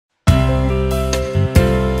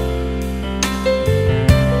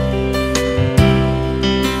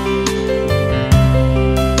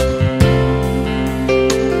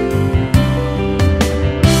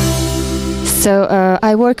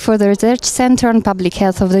I work for the Research Center on Public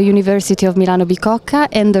Health of the University of Milano Bicocca,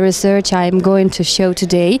 and the research I am going to show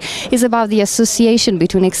today is about the association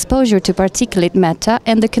between exposure to particulate matter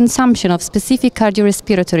and the consumption of specific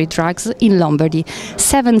cardiorespiratory drugs in Lombardy,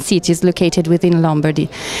 7 cities located within Lombardy.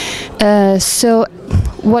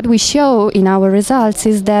 What we show in our results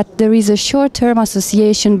is that there is a short-term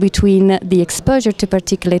association between the exposure to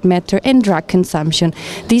particulate matter and drug consumption.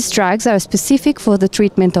 These drugs are specific for the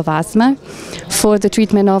treatment of asthma, for the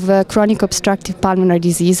treatment of chronic obstructive pulmonary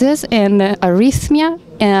diseases, and arrhythmia,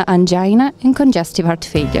 angina, and congestive heart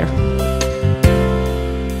failure.